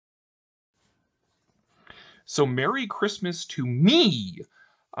So Merry Christmas to me.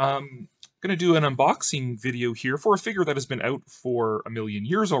 Gonna do an unboxing video here for a figure that has been out for a million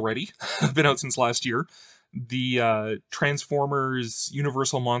years already. Been out since last year. The Transformers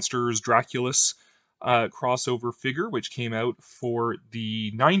Universal Monsters Draculus crossover figure, which came out for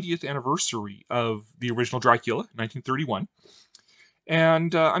the 90th anniversary of the original Dracula, 1931.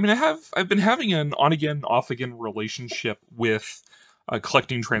 And I've been having an on again, off again relationship with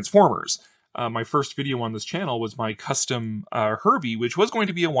collecting Transformers. My first video on this channel was my custom Herbie, which was going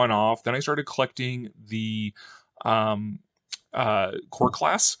to be a one-off. Then I started collecting the um, core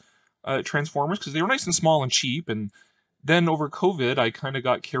class Transformers because they were nice and small and cheap. And then over COVID, I kind of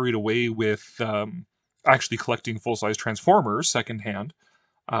got carried away with actually collecting full-size Transformers secondhand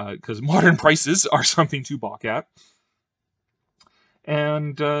because modern prices are something to balk at.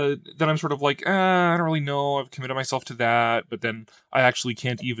 And then I'm sort of like, I don't really know. I've committed myself to that, but then I actually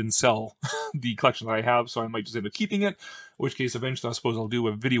can't even sell the collection that I have, so I might just end up keeping it. In which case, eventually, I suppose I'll do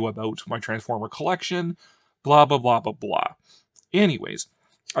a video about my Transformer collection. Blah blah blah blah blah. Anyways,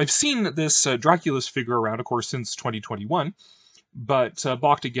 I've seen this Dracula's figure around, of course, since 2021, but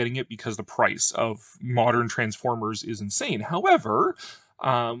balked at getting it because the price of modern Transformers is insane. However,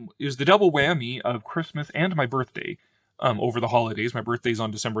 is the double whammy of Christmas and my birthday. Over the holidays. My birthday's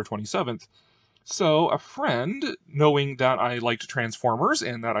on December 27th. So a friend, knowing that I liked Transformers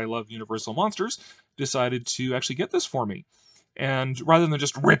and that I love Universal Monsters, decided to actually get this for me. And rather than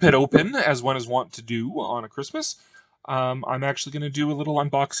just rip it open, as one is wont to do on a Christmas, I'm actually going to do a little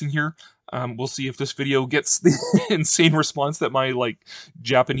unboxing here. We'll see if this video gets the insane response that my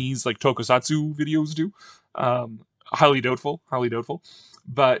Japanese tokusatsu videos do. Highly doubtful, highly doubtful.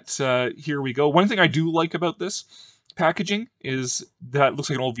 But here we go. One thing I do like about this packaging is that it looks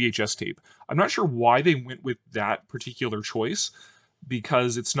like an old VHS tape. I'm not sure why they went with that particular choice,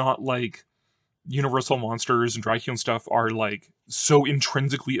 because it's not like Universal Monsters and Dracula and stuff are so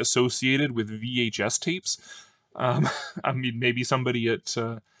intrinsically associated with VHS tapes. I mean, maybe somebody at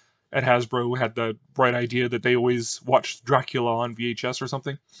Hasbro had the bright idea that they always watched Dracula on VHS or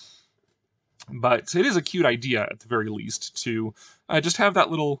something. But it is a cute idea at the very least to just have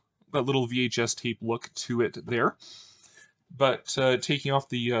that little VHS tape look to it there. But taking off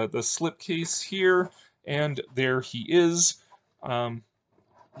the slipcase here, and there he is.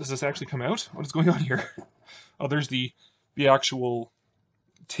 Does this actually come out? What is going on here? Oh, there's the actual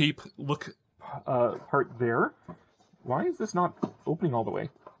tape look part there. Why is this not opening all the way?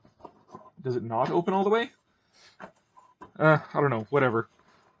 Does it not open all the way? I don't know. Whatever.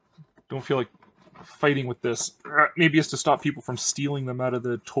 Don't feel like fighting with this. Maybe it's to stop people from stealing them out of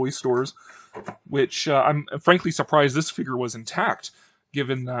the toy stores, which I'm frankly surprised this figure was intact,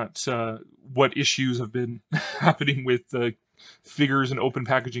 given that what issues have been happening with figures and open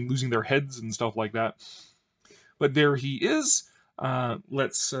packaging losing their heads and stuff like that. But there he is.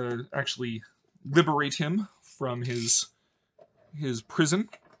 Let's actually liberate him from his prison.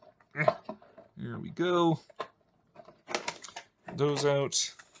 There we go. Those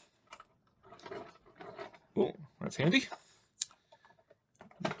out. Oh, that's handy.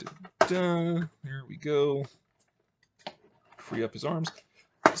 There we go. Free up his arms.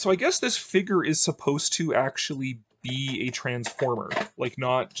 So I guess this figure is supposed to actually be a Transformer,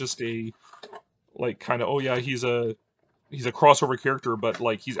 not just a kind of, oh yeah, he's a crossover character, but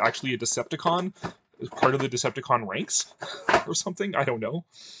he's actually a Decepticon, as part of the Decepticon ranks or something. I don't know.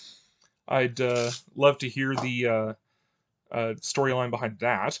 I'd love to hear the storyline behind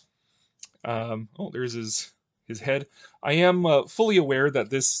that. Oh, there's his head. I am fully aware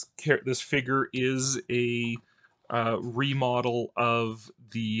that this figure is a remodel of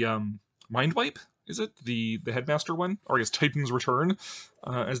the Mind Wipe. Is it the Headmaster one, or I guess Titan's Return,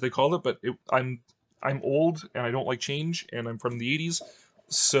 as they call it? But I'm old and I don't like change, and I'm from the '80s,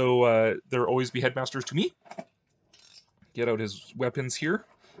 so there'll always be Headmasters to me. Get out his weapons here,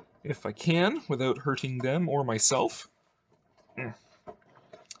 if I can, without hurting them or myself.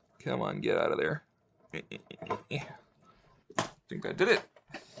 Come on, get out of there. I think that did it.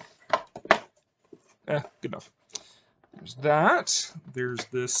 Good enough. There's that. There's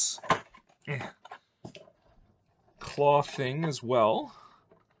this claw thing as well.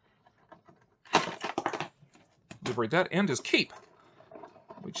 Liberate that, and his cape,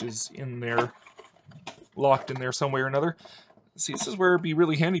 which is in there, locked in there some way or another. See, this is where it'd be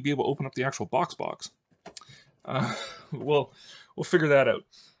really handy to be able to open up the actual box. We'll figure that out.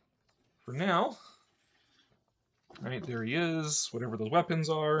 For now, right, there he is, whatever those weapons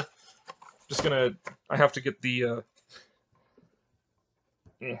are. I have to get the,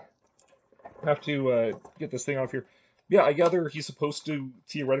 get this thing off here. Yeah, I gather he's supposed to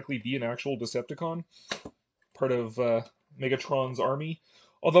theoretically be an actual Decepticon. part of Megatron's army.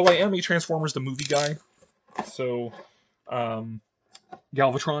 Although I am a Transformers the movie guy, so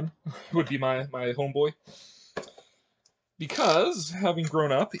Galvatron would be my homeboy. Because having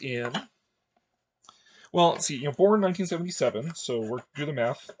grown up in, well, let's see, born 1977, so we're do the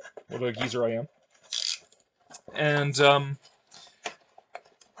math. What a geezer I am. And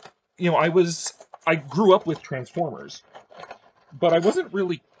I grew up with Transformers, but I wasn't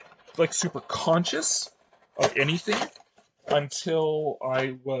really like super conscious of anything until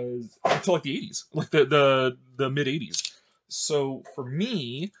like the 80s, like the mid 80s. So for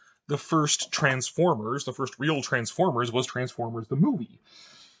me, the first real Transformers was Transformers the movie.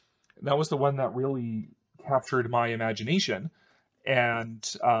 And that was the one that really captured my imagination. And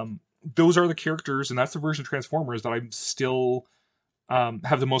those are the characters, and that's the version of Transformers that I'm still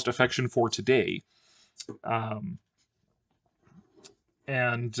have the most affection for today.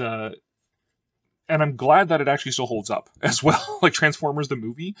 And I'm glad that it actually still holds up as well. Like Transformers the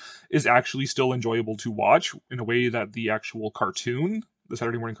movie is actually still enjoyable to watch in a way that the actual cartoon, the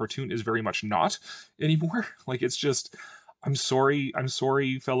Saturday morning cartoon, is very much not anymore. Like it's just, I'm sorry,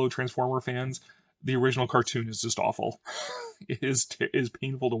 fellow Transformer fans. The original cartoon is just awful. It is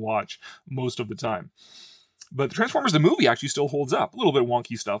painful to watch most of the time. But the Transformers the movie actually still holds up. A little bit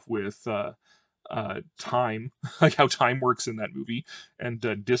wonky stuff with time, like how time works in that movie, and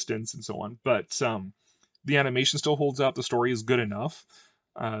distance and so on. But the animation still holds up. The story is good enough.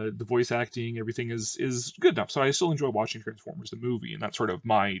 The voice acting, everything is good enough. So I still enjoy watching Transformers the movie, and that's sort of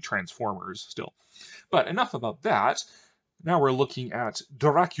my Transformers still. But enough about that. Now we're looking at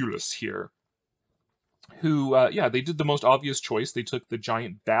Draculus here, who, they did the most obvious choice. They took the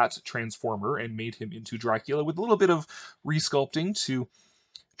giant bat transformer and made him into Dracula with a little bit of resculpting to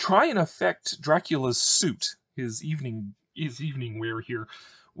try and affect Dracula's suit, his evening wear here,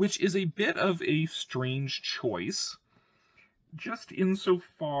 which is a bit of a strange choice, just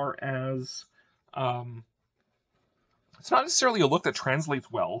insofar as it's not necessarily a look that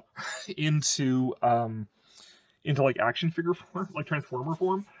translates well into like action figure form, like Transformer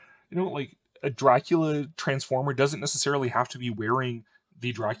form. Like a Dracula Transformer doesn't necessarily have to be wearing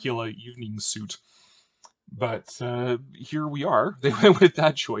the Dracula evening suit. But here we are. They went with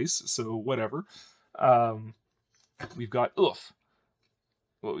that choice, so whatever. We've got oof.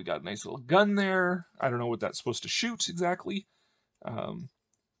 Well, we got a nice little gun there. I don't know what that's supposed to shoot exactly.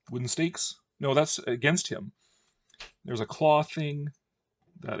 Wooden stakes? No, that's against him. There's a claw thing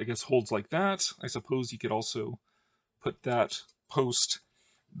that I guess holds like that. I suppose you could also put that post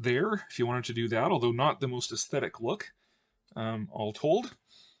there if you wanted to do that, although not the most aesthetic look, all told.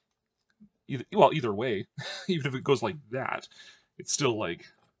 Either way, even if it goes like that, it's still like,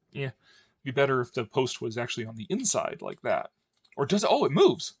 it'd be better if the post was actually on the inside like that. Or does it? Oh, it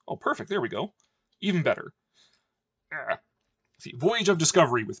moves. Oh, perfect. There we go. Even better. See, Voyage of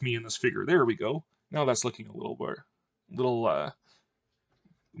Discovery with me in this figure. There we go. Now that's looking a little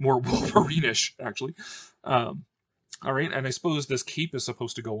more Wolverine-ish, actually. All right, and I suppose this cape is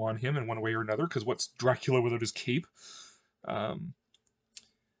supposed to go on him in one way or another, because what's Dracula without his cape?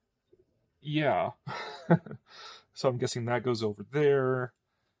 Yeah. So I'm guessing that goes over there.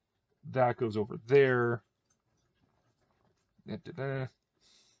 That goes over there. And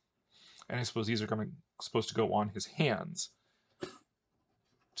I suppose these are supposed to go on his hands.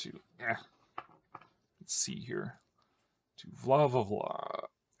 Let's see here. To blah blah blah.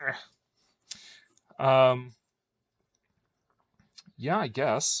 Yeah, I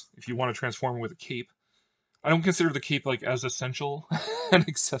guess if you want to transform him with a cape. I don't consider the cape like as essential an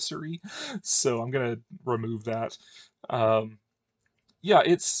accessory, so I'm gonna remove that.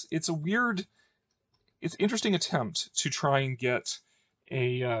 It's a weird, it's interesting attempt to try and get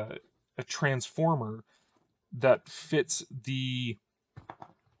a transformer that fits the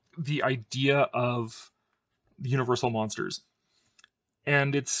idea of the Universal monsters,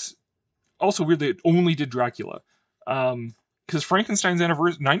 and it's also weird that it only did Dracula. Because Frankenstein's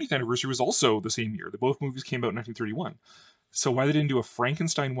 90th anniversary was also the same year. Both movies came out in 1931. So why they didn't do a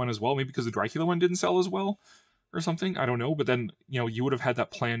Frankenstein one as well? Maybe because the Dracula one didn't sell as well or something? I don't know. But then, you would have had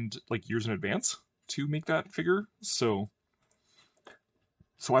that planned like years in advance to make that figure. So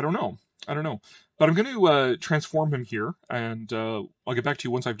I don't know. But I'm going to transform him here, and I'll get back to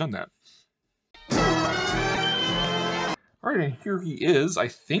you once I've done that. All right, and here he is, I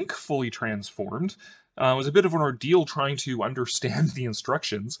think, fully transformed. It was a bit of an ordeal trying to understand the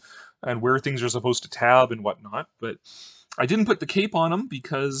instructions and where things are supposed to tab and whatnot, but I didn't put the cape on him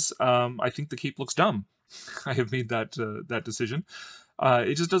because I think the cape looks dumb. I have made that decision.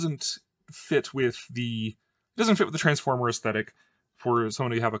 It just doesn't fit with the Transformer aesthetic for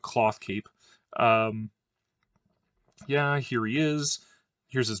someone to have a cloth cape. Yeah, here he is.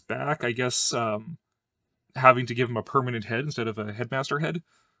 Here's his back. I guess having to give him a permanent head instead of a headmaster head,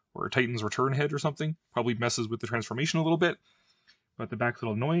 or a Titan's return head or something, probably messes with the transformation a little bit. But the back's a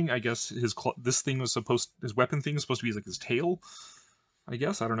little annoying. I guess this thing was his weapon thing was supposed to be like his tail. I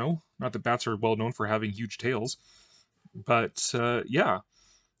guess, I don't know. Not that bats are well known for having huge tails, but yeah,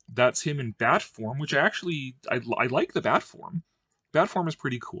 that's him in bat form, which I like the bat form. Bat form is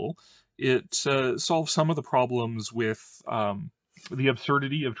pretty cool. It solves some of the problems with the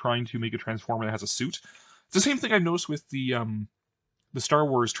absurdity of trying to make a transformer that has a suit. It's the same thing I've noticed with the Star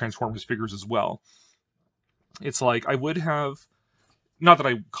Wars Transformers figures as well. It's like I would have, not that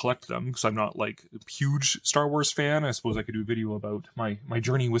I collect them because I'm not like a huge Star Wars fan. I suppose I could do a video about my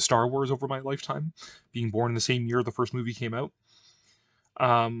journey with Star Wars over my lifetime, being born in the same year the first movie came out.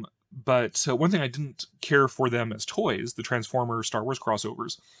 But one thing I didn't care for them as toys, the Transformer Star Wars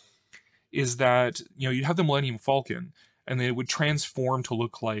crossovers, is that you'd have the Millennium Falcon, and they would transform to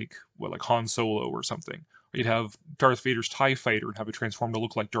look like like Han Solo or something. Or you'd have Darth Vader's TIE Fighter and have it transform to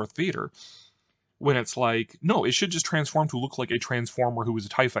look like Darth Vader. When it's like, no, it should just transform to look like a Transformer who is a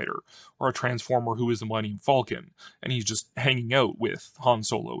TIE Fighter, or a Transformer who is the Millennium Falcon, and he's just hanging out with Han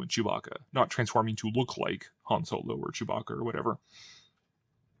Solo and Chewbacca, not transforming to look like Han Solo or Chewbacca or whatever.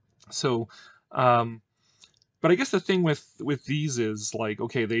 So, but I guess the thing with these is like,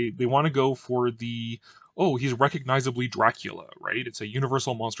 okay, they want to go for the, oh, he's recognizably Dracula, right? It's a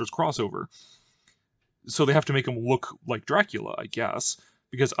Universal Monsters crossover. So they have to make him look like Dracula, I guess,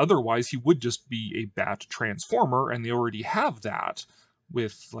 because otherwise he would just be a bat transformer, and they already have that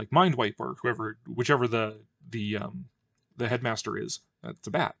with like Mindwipe or whichever the headmaster is. That's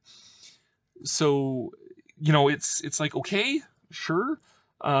a bat. So it's like, okay, sure.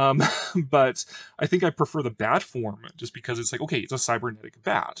 Um, but I think I prefer the bat form just because it's like, okay, it's a cybernetic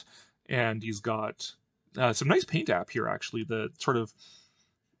bat, and he's got some nice paint app here actually. The sort of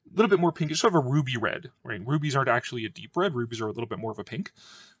little bit more pinkish, sort of a ruby red, right? Rubies aren't actually a deep red. Rubies are a little bit more of a pink.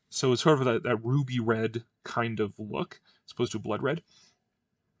 So it's sort of that ruby red kind of look, as opposed to blood red,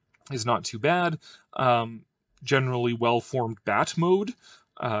 is not too bad. Generally well-formed bat mode.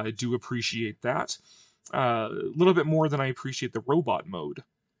 I do appreciate that. A little bit more than I appreciate the robot mode.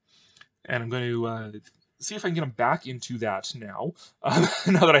 And I'm going to see if I can get him back into that now,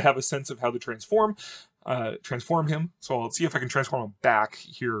 now that I have a sense of how to transform him. So I'll see if I can transform him back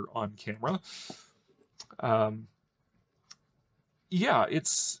here on camera. Yeah,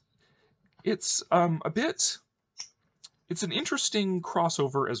 it's a bit. It's an interesting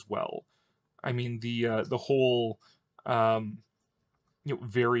crossover as well. I mean, the whole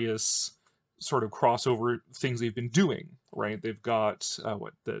various sort of crossover things they've been doing, right? They've got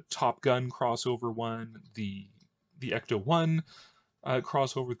the Top Gun crossover one, the Ecto One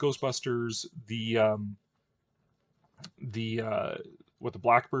crossover with Ghostbusters, the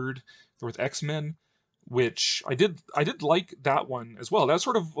Blackbird with X-Men, which I did like that one as well. That's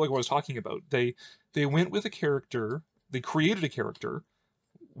sort of like what I was talking about. They went with a character, they created a character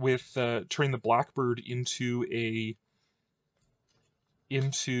with turning the Blackbird into a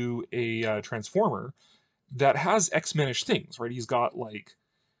transformer that has X-Men-ish things, right? He's got like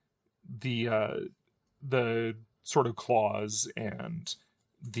the sort of claws and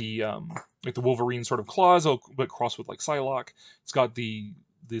the like the Wolverine sort of claws, but crossed with like Psylocke. It's got the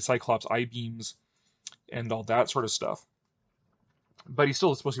Cyclops eye beams and all that sort of stuff. But he's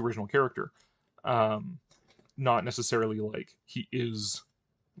still supposed to be the original character, not necessarily like he is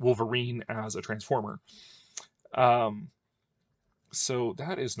Wolverine as a transformer. So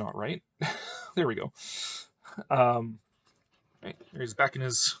that is not right. There we go. Right, he's back in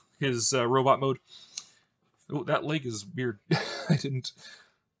his robot mode. Oh, that leg is weird. I didn't.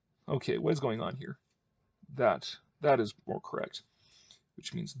 Okay, what is going on here? That is more correct.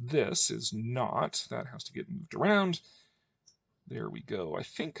 Which means this is not. That has to get moved around. There we go. I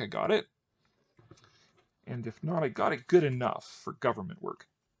think I got it. And if not, I got it good enough for government work.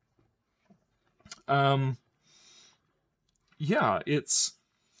 Yeah, it's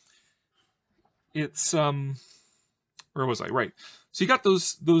where was I? Right. So you got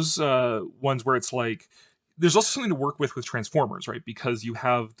those ones where it's like there's also something to work with Transformers, right? Because you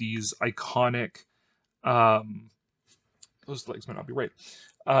have these iconic those legs might not be right.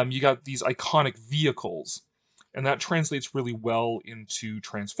 You got these iconic vehicles, and that translates really well into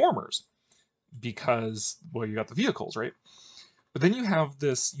Transformers because, well, you got the vehicles, right? But then you have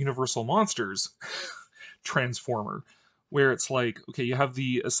this Universal Monsters Transformer, where it's like, okay, you have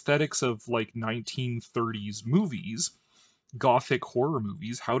the aesthetics of like 1930s movies, gothic horror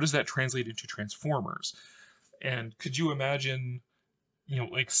movies. How does that translate into Transformers? And could you imagine,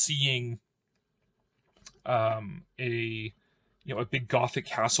 like seeing a a big gothic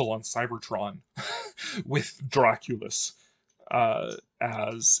castle on Cybertron with Draculus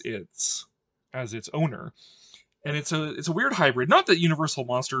as its owner. And it's a weird hybrid. Not that Universal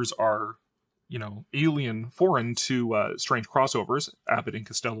monsters are, alien, foreign to strange crossovers. Abbott and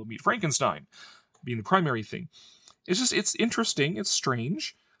Costello meet Frankenstein being the primary thing. It's interesting. It's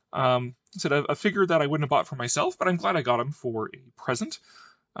strange. It's a figure that I wouldn't have bought for myself, but I'm glad I got him for a present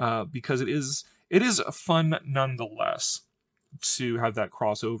because it is fun nonetheless to have that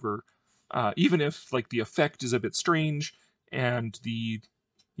crossover, even if like the effect is a bit strange and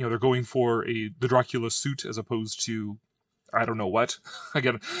they're going for the Dracula suit as opposed to I don't know what.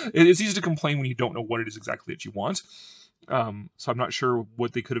 Again, it's easy to complain when you don't know what it is exactly that you want. So I'm not sure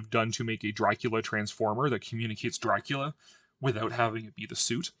what they could have done to make a Dracula transformer that communicates Dracula without having it be the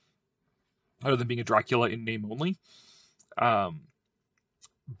suit, other than being a Dracula in name only.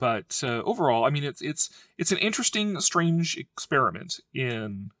 But overall, I mean, it's an interesting, strange experiment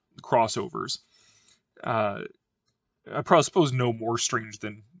in crossovers. I suppose no more strange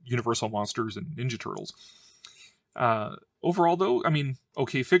than Universal Monsters and Ninja Turtles. Overall, though, I mean,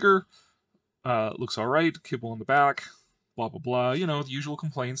 okay figure, looks all right. Kibble on the back, blah blah blah. The usual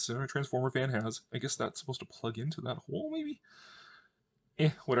complaints a Transformer fan has. I guess that's supposed to plug into that hole, maybe.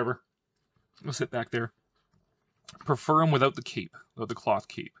 Whatever. I'll sit back there. Prefer him without the cape, without the cloth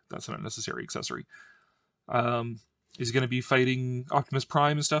cape. That's an unnecessary accessory. Is he going to be fighting Optimus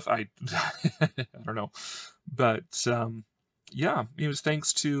Prime and stuff? I don't know, but yeah, it was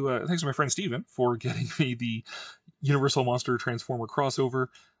thanks to my friend Steven for getting me the Universal Monster Transformer crossover,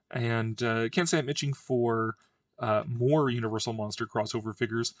 and can't say I'm itching for more Universal Monster crossover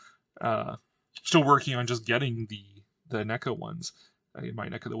figures. Still working on just getting the NECA ones in my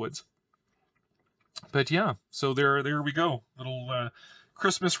neck of the woods. But yeah, so there we go. Little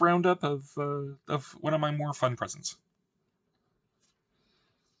Christmas roundup of one of my more fun presents.